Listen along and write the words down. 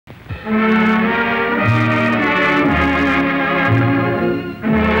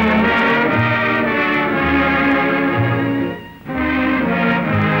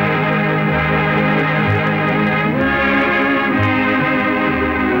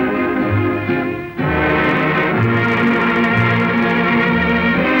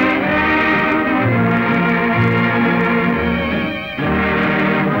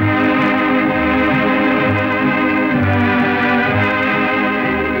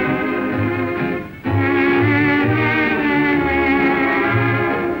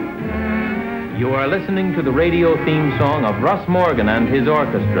Listening to the radio theme song of Russ Morgan and his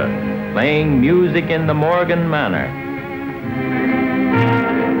orchestra, playing music in the Morgan manner.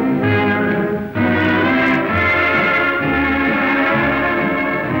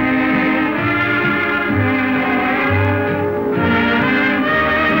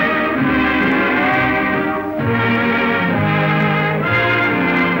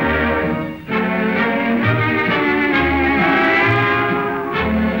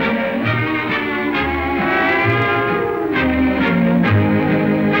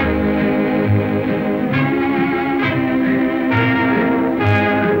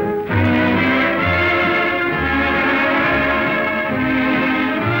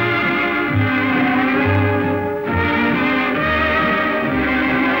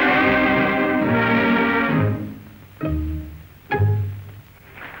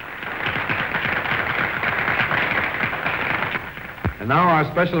 And now our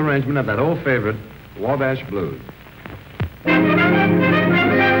special arrangement of that old favorite, Wabash Blues.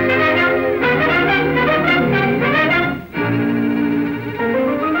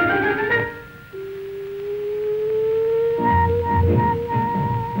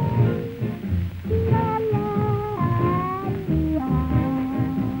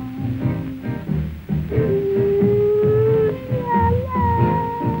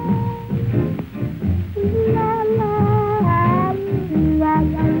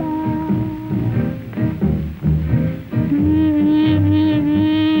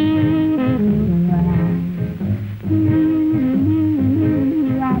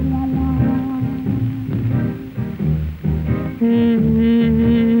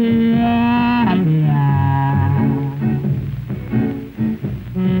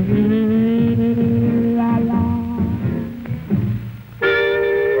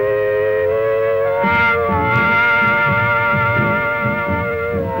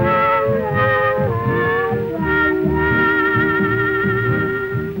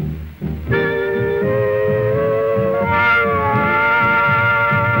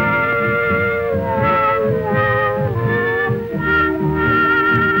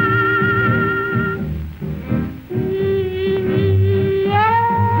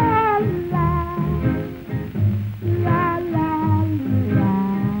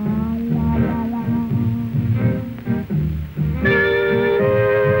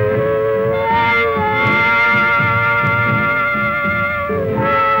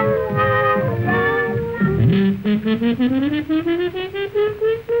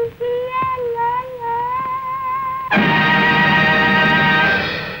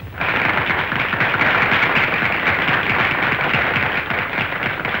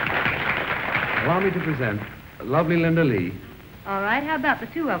 Allow me to present lovely Linda Lee. All right, how about the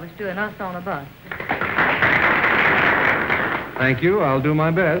two of us doing Us on a Bus? Thank you, I'll do my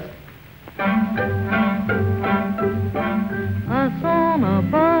best. Us on a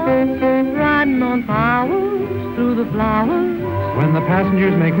bus, riding on flowers, through the flowers. When the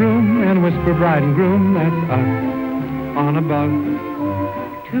passengers make room and whisper bride and groom, that's us on a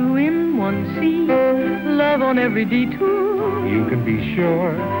bus. Two in one seat, love on every detour. You can be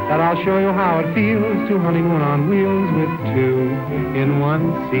sure that I'll show you how it feels to honeymoon on wheels with two in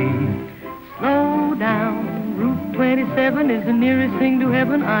one seat. Slow down, Route 27 is the nearest thing to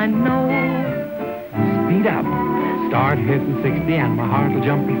heaven I know. Speed up, start hitting 60 and my heart will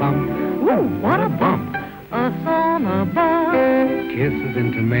jump and bump. Ooh, what a bump! Us on a bus. Kisses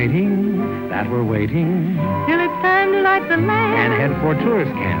intimating that we're waiting Till it's time to light the lamp. and head for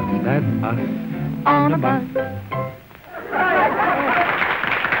tourist camps. That's us On a bus.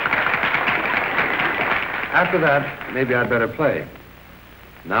 After that, maybe I'd better play.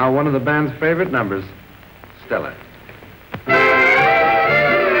 Now, one of the band's favorite numbers, Stella.